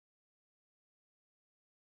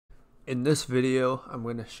In this video, I'm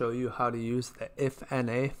going to show you how to use the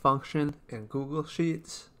IFNA function in Google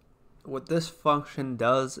Sheets. What this function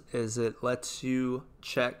does is it lets you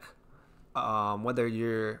check whether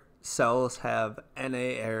your cells have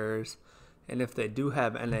NA errors, and if they do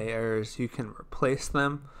have NA errors, you can replace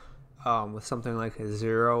them with something like a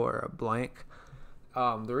 0 or a blank.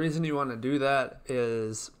 The reason you want to do that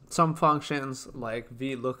is some functions like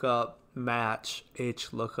VLOOKUP, match,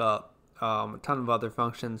 HLOOKUP, a ton of other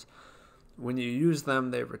functions, when you use them,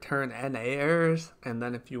 they return NA errors, and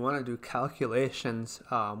then if you want to do calculations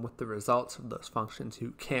with the results of those functions,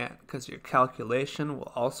 you can't, because your calculation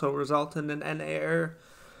will also result in an NA error.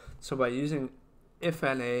 So by using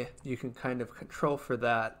IFNA, you can kind of control for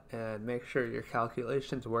that and make sure your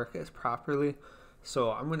calculations work as properly.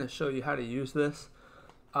 So I'm going to show you how to use this.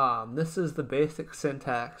 This is the basic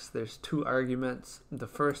syntax. There's two arguments. The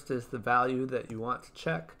first is the value that you want to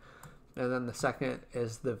check, and then the second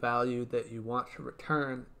is the value that you want to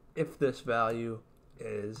return if this value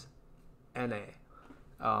is NA.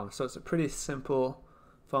 So it's a pretty simple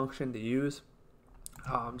function to use.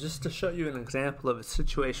 Just to show you an example of a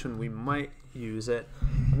situation we might use it,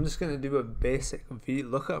 I'm just going to do a basic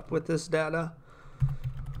VLOOKUP with this data.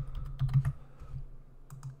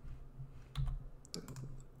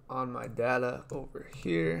 On my data over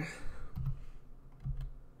here.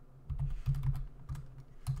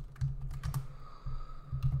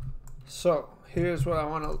 So here's what I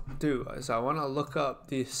want to do is I want to look up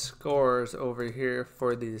these scores over here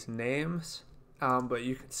for these names, but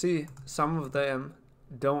you can see some of them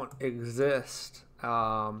don't exist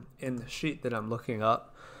in the sheet that I'm looking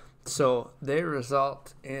up, so they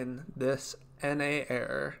result in this NA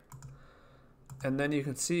error. And then you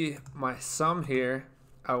can see my sum here.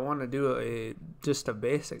 I want to do just a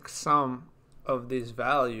basic sum of these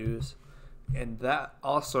values, and that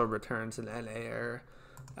also returns an NA error.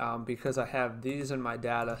 Because I have these in my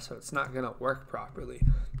data, so it's not going to work properly.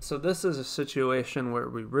 So this is a situation where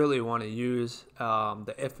we really want to use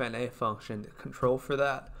the IFNA function to control for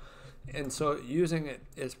that. And so using it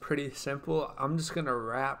is pretty simple. I'm just going to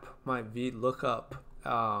wrap my VLOOKUP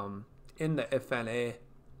in the IFNA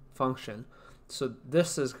function. So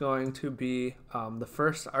this is going to be the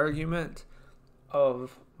first argument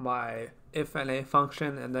of my IFNA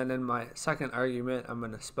function, and then in my second argument, I'm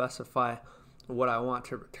going to specify what I want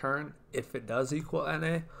to return if it does equal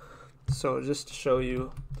NA. So just to show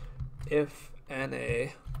you, if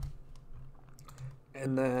NA,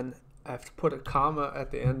 and then I have to put a comma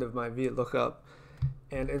at the end of my VLOOKUP,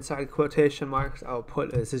 and inside quotation marks I'll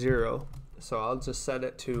put a 0. So I'll just set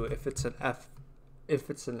it to, if it's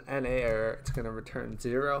an NA error, it's going to return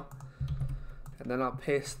 0, and then I'll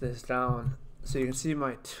paste this down so you can see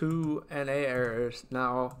my two NA errors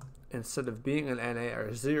now, instead of being an NA,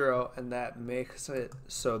 are 0, and that makes it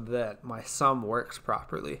so that my sum works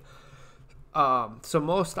properly. So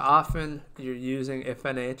most often you're using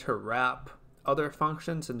IFNA to wrap other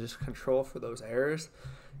functions and just control for those errors,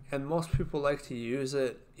 and most people like to use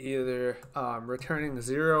it either returning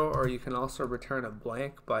 0, or you can also return a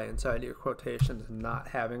blank by inside your quotations not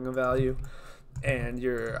having a value, and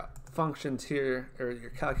your functions here, or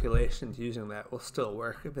your calculations using that, will still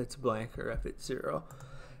work if it's blank or if it's 0.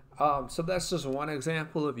 So that's just one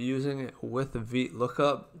example of using it with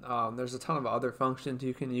VLOOKUP. There's a ton of other functions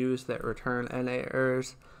you can use that return NA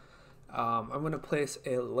errors. I'm going to place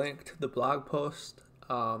a link to the blog post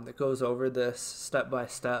that goes over this step by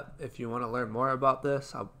step. If you want to learn more about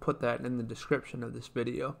this, I'll put that in the description of this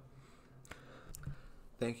video.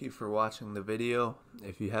 Thank you for watching the video.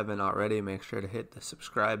 If you haven't already, make sure to hit the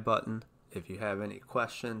subscribe button. If you have any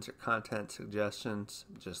questions or content suggestions,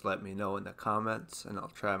 just let me know in the comments, and I'll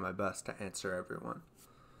try my best to answer everyone.